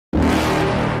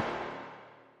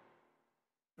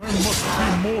must be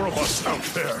more of us out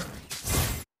there.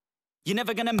 You're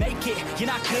never gonna make it, you're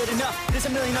not good enough. There's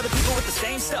a million other people with the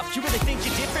same stuff. You really think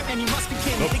you're different, man, you must be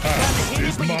kidding. The Think you gotta past hit it,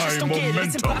 is but you just my don't get it. It's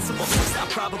momentum. impossible, it's not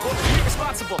probable, you're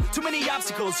irresponsible. Too many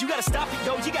obstacles, you gotta stop it,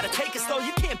 yo. You gotta take it slow,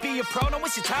 you can't be a pro. Don't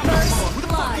waste your time anymore. Who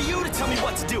the fuck are you to tell me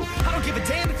what to do? I don't give a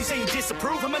damn if you say you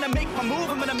disapprove. I'm gonna make my move,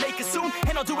 I'm gonna make it soon.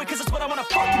 And I'll do it cause it's what I wanna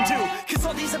fucking do. Cause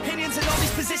all these opinions and all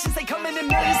these positions, they come in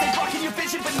millions. They blocking your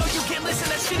vision, but no, you can't listen.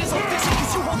 That shit is all vision,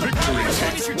 cause you hold the power Victory as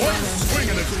long as takes you're one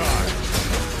swing at a time.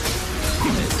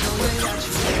 There's no way that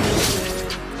you make it.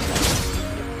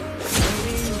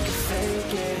 Maybe you can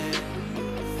fake it,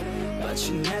 but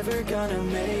you're never gonna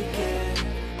make it.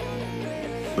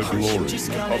 The glory of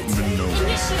Minotour is known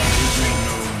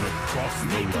across the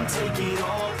Make them land. take it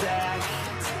all back.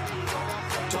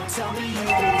 Don't tell me you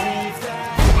believe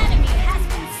that. Enemy has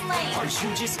been slain. Are you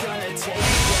just gonna take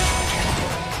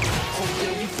that? Or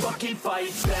will you fucking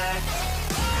fight back?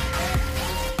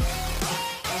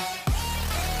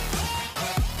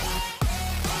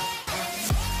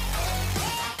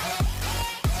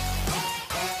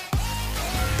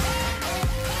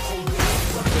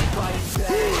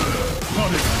 Not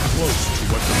even close to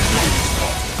what the blades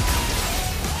are.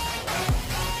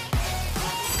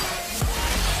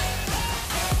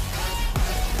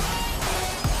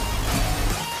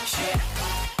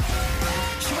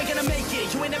 You ain't gonna make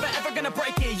it, you ain't never ever gonna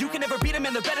break it. You can never beat them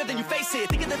and they're better than you face it.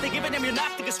 Thinking that they give a damn, you're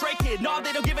not, think a stray kid. No,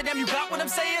 they don't give a damn, you got what I'm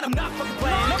saying? I'm not fucking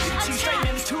playing, I'll keep it to you straight,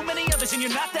 man. There's too many others and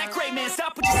you're not that great, man.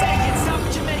 Stop what you're saying, stop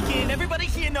what you're making. Everybody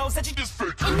here knows that you just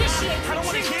fake it. Initiate. I don't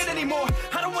wanna hear it anymore,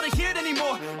 I don't wanna hear it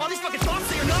anymore. All these fucking thoughts,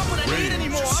 they are not what I need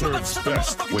anymore. I'm about to shut the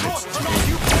Serves best motherfucking when door. it's On all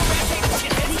you poor ass haters,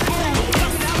 your heads full.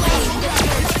 Coming out loud, you got it.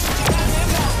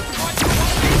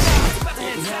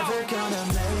 Never gonna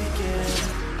make it.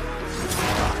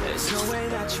 There's no way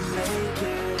that you make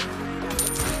it.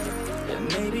 And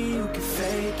maybe you can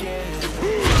fake it.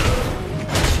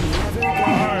 But you never I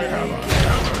gonna have make a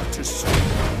hammer to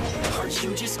swing. Are you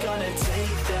just gonna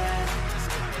take that?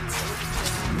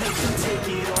 Make them take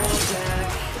it all back.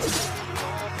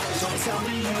 Don't tell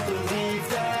me you believe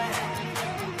that.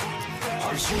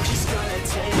 Are you just gonna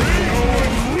take that?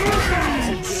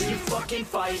 Or will you fucking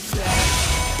fight back?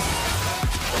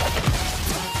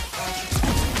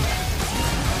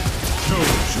 No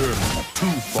journey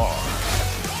too far.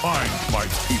 Find my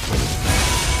people.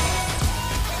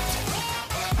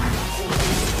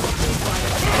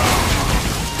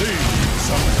 They need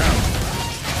some help.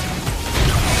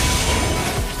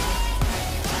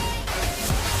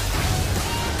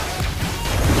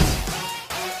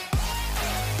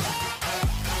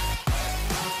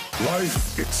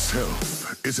 Life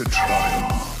itself is a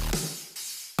trial.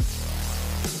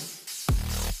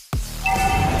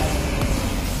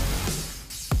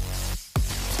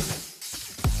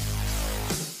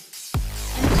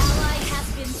 An ally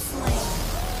has been slain.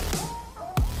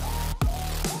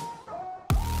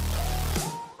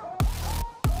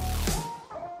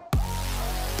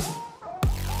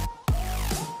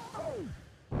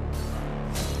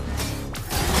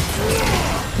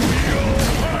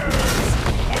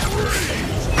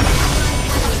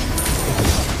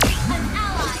 An ally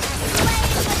has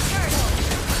slain the turtle.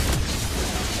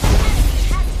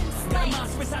 Enemy has been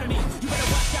slain.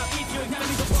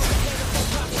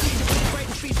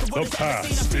 The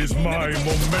past is my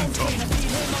momentum.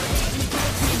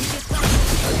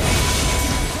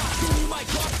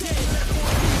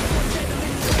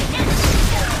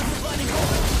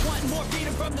 Want more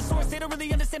freedom from the source, they don't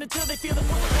really understand until they feel the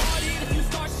full hearted. If you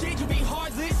start shit, you'll be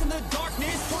heartless in the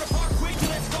darkness. Torn apart quick, you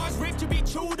let scars rip, you'll be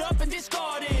chewed up and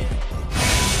discarded.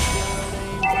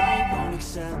 Won't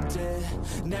accept it.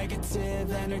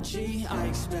 Negative energy, I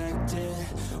expect it.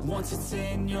 Once it's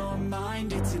in your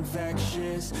mind, it's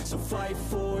infectious. So fight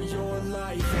for your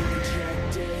life and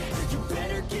reject it. You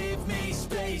better give me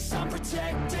space, I'm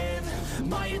protective.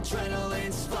 My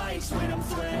adrenaline spikes when I'm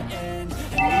threatened. And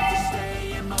if you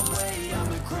stay in my way,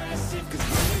 I'm aggressive. Cause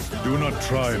when there's no Do not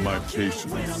try my when I'm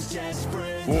patience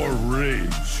desperate. or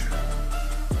rage.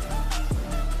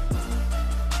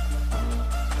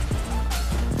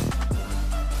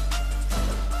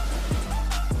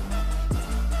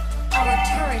 Our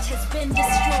turret has been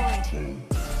destroyed.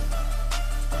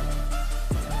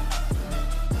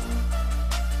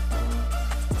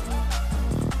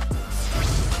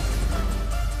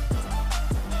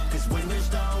 Cause when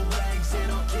there's no legs,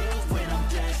 it'll kill when I'm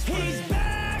desperate. He's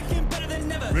back and better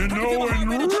than ever. Minnow and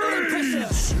rage!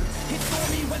 It's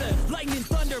stormy weather, lightning,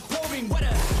 thunder, pouring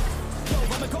weather.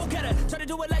 Yo, I'm a go-getter. Try to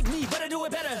do it like me, but I do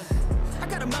it better. I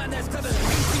got a mind that's clever.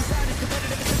 Inside is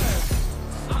competitive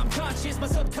as ever. I'm unconscious, my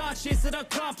subconscious, an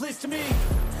accomplice to me.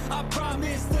 I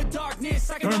promise the darkness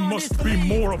I can There must be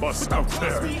more of us out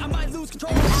there. I might lose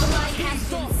control.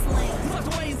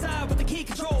 Locked away inside with the key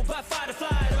controlled by fight or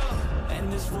flight.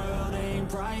 And this world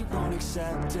ain't right, won't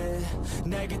accept it.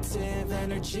 Negative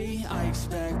energy, I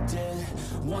expect it.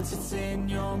 Once it's in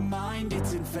your mind,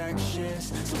 it's infectious.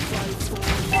 So fight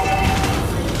for your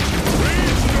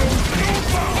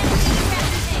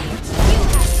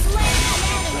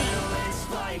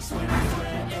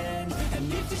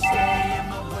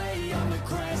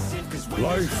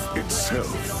Life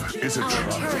itself is a Our trap.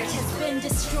 turret has been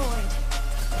destroyed.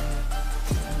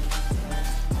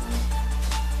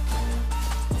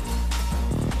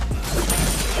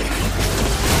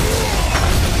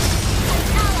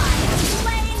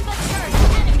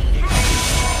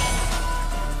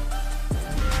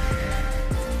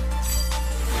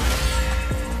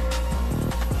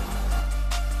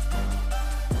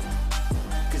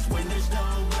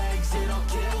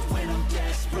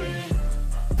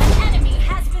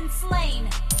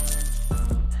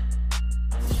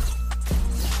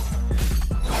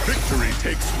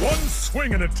 Takes one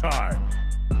swing at a time.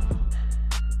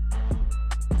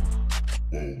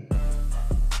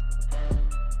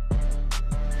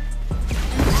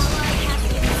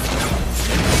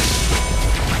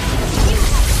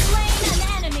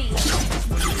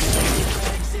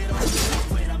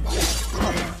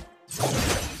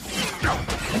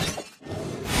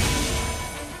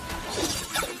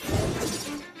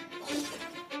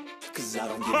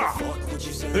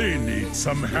 They need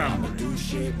some hammering. Do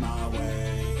shit my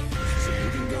way, so you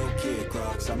can go kick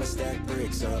rocks. I'ma stack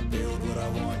bricks up, build what I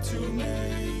want to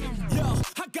make. Yo,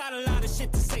 I got a lot of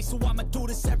shit to say, so I'ma do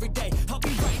this every day. I'll be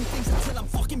writing things until I'm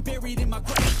fucking buried in my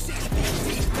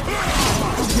grave.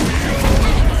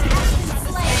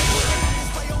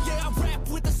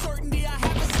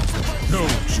 No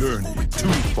journey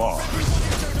too far.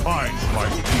 Find my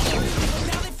people.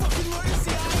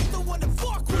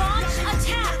 Launch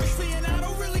attack!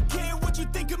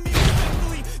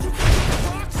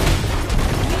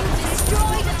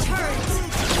 Destroy the turret!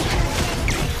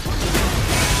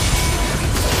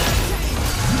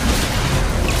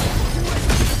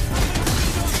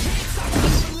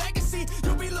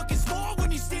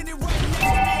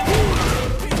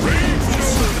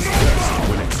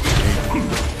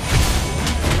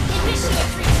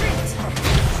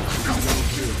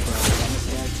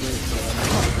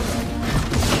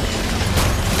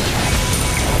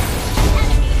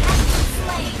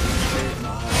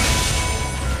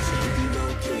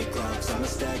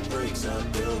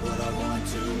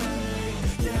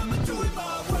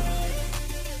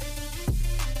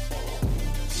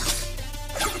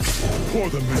 For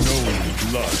the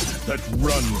Minotour blood that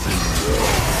runs in.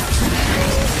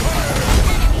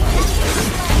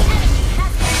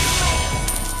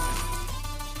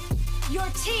 Your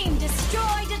team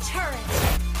destroyed a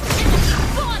turret!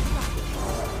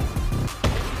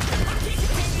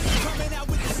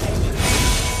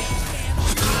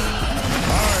 I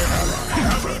have a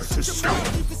hammer to stop.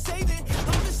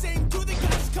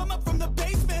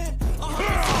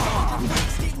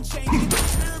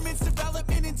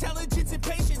 Intelligence and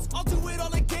patience. I'll do it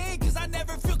all again, cause I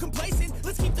never feel complacent.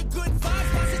 Let's keep the good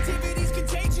vibes, positivity's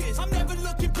contagious. I'm never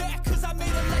looking back, cause I made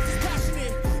a life that's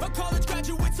passionate. A college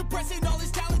graduate suppressing all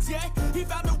his talents, yeah. He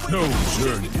found a way. No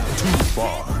journey too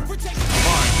far. Find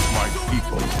my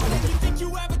people. If you think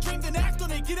you have a dream, then act on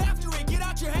it. Get after it, get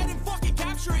out your head and fucking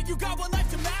capture it. You got one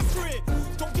life to master it.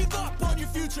 Don't give up on your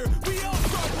future. We all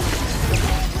start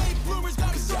with late bloomers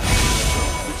gotta start.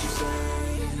 What you say?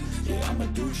 Yeah, I'ma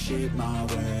do shit my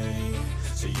way,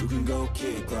 so you can go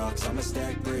kick rocks. I'ma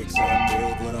stack bricks up,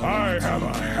 build what I want. I have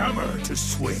a hammer to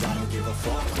swing. I don't give a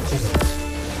fuck what you say.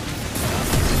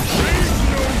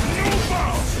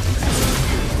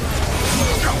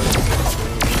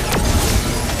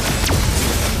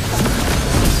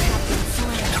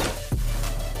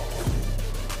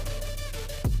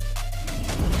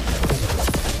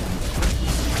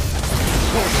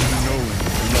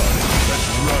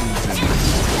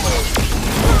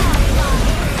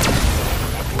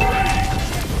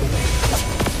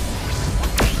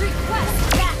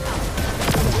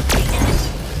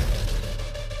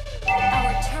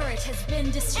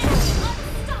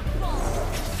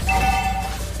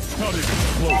 Not even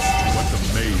close to what the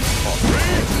maze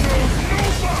offers. No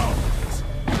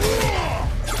bounds!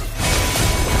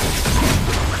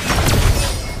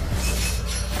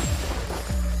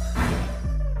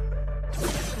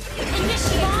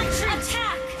 Initiate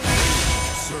attack!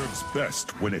 Serves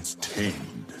best when it's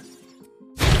tamed.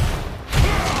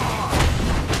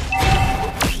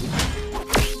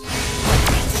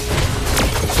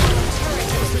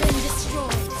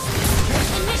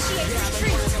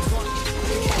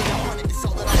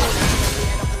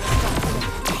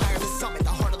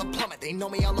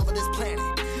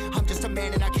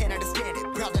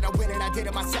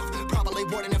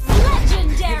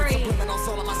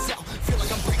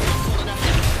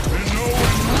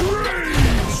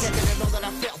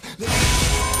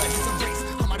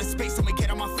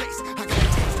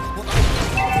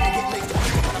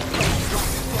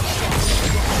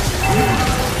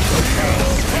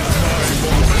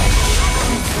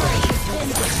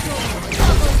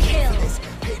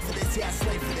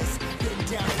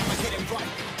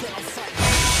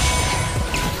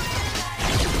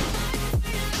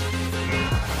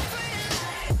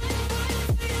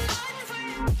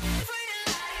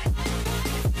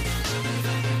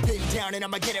 down and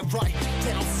I'ma get it right.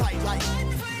 Dead on sight like.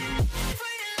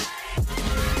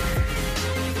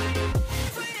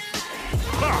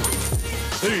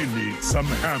 Ha! They need some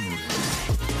hammering.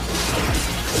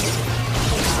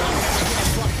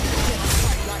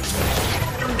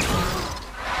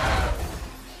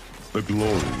 The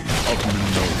glory of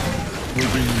Minotour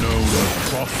will be known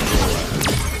across the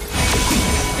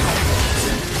land.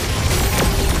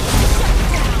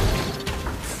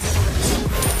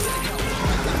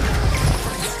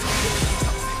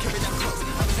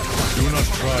 Do not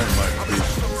try my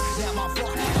patience.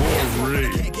 More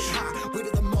rage.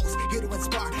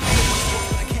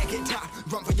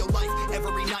 Run for your life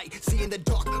every night. See in the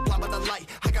dark, blind by the light.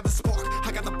 I got the spark,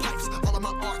 I got the pipes. All of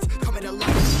my arts coming to life.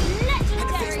 Had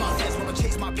to face my fears when I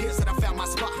chase my peers, and I found my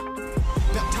spot.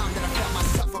 About time that I found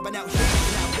myself. I've been out here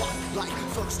looking at what? Like,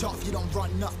 first off, you don't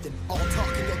run nothing. All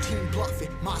talking, your team bluffing.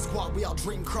 My squad, we all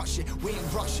dream crushing. We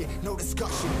ain't rushing, no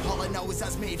discussion. All I know is I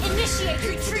was made for this. Initiate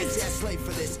Paid for retreat. this, yeah, slave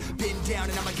for this. Been down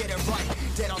and I'ma get it right.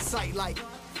 Dead on sight like.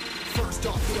 First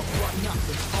off, you don't run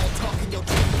nothing. All talking, your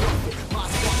team bluffing. My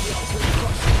squad, we all dream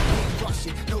crushing. We ain't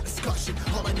rushing, no discussion.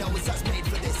 All I know is I was made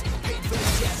for this. Paid for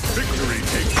this, yeah, slave for Victory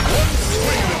this. takes one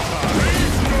swing at a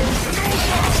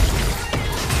time.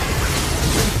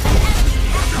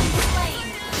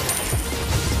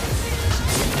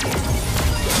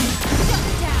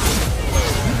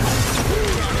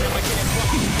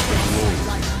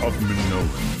 Of Minotour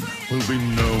will be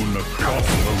known across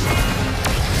the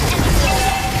land.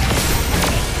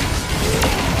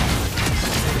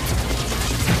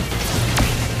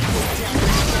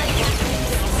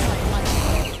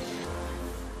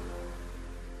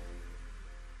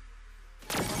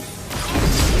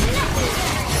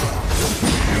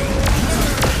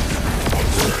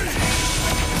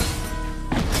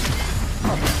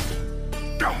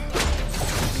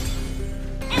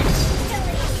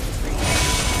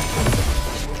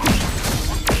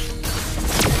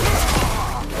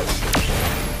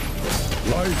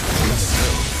 Life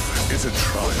itself is a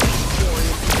triumph.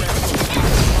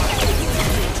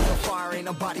 Fire, ain't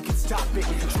nobody can stop it.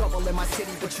 Trouble in my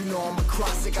city, but you know I'm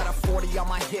across it. Got a 40 on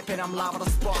my hip and I'm liable to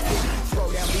spark it.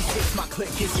 Throw down these hits, my click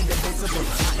is indivisible.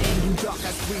 I aim you duck,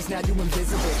 I squeeze, now you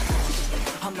invisible.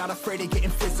 I'm not afraid of getting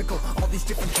physical. All these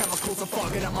different chemicals are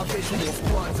fogging up my visuals.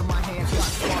 Bloods on my hands, got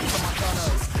slugs on my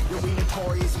gunners. Yo, we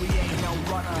notorious, we ain't no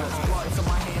runners. Bloods on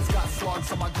my hands, got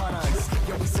slugs on my gunners.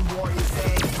 Yo, we some warriors,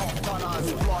 they ain't no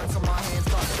gunners. Bloods on my hands,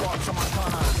 got slugs on my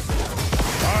gunners.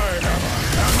 I am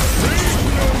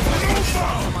a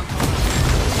lupa.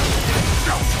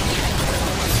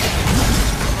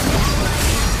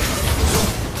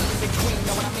 Big queen,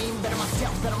 know what I mean? Better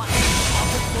myself, better my aim. I'll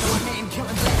put my name,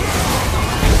 killing back.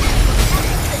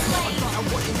 I'm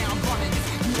working now, I'm running.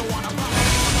 You don't wanna run.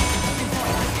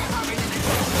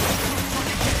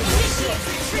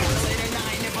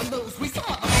 If I lose, we some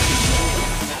other.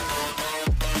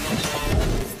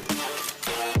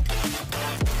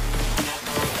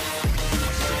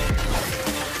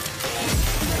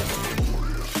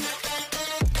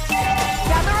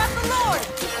 Gather up the Lord!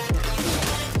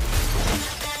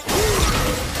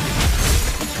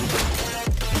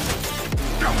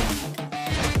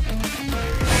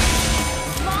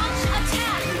 Launch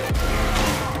attack!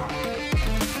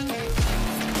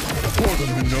 For the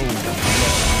Minotour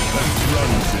blood that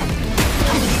runs in you.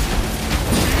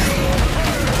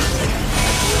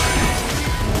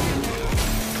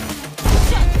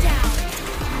 Shut down! Shut down!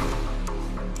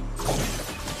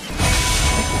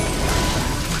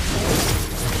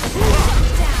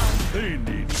 They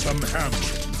need some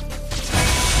hammering.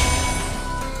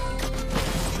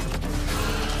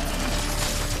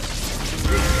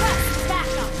 Request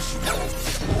backup!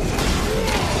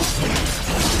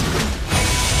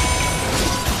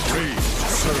 Rage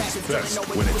serves best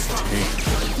when it's tamed.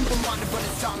 People wonder, but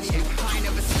it's on me. I ain't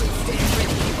never sleep, stay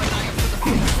ready. When I am for the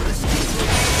face for the streets.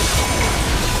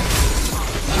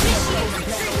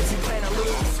 It's in plan to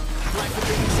lose. Life of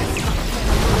being just not a plan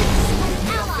to lose.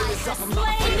 Allies have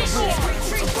slain initiate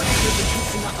retreat!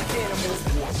 Not like animals.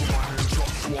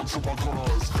 Slugs on my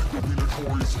gunners. You'll be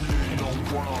notorious, we ain't no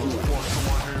runners. Slugs on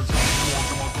my hands, got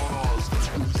slugs on my gunners.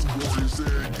 These warriors,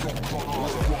 they ain't no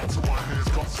gunners. Slugs on my hands,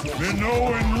 got slugs on my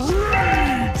Minotour in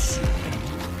rage!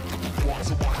 Slugs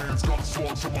on my hands, got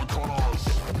slugs on my gunners.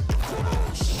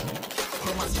 Put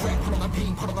on my strap, put on my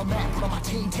beam, put on the map, put on my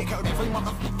team. Take out every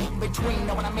motherfucker between.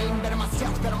 Know what I mean? Better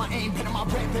myself, better my aim, better my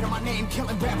rap, better my name.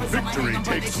 Killing rappers on my Victory name.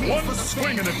 takes one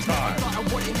swing at a time. Thought I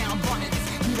would, now I'm running.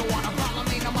 You don't wanna follow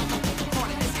me, no motherfucker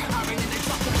running this. I ran in the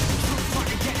truck, trying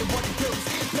to get it what it does.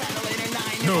 Battling and I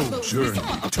ain't No never lose. journey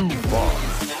too far.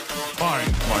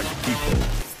 Find my people.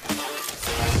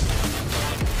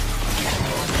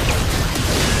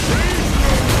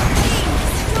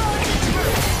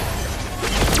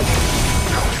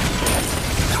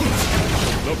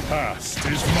 past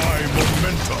is my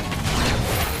momentum.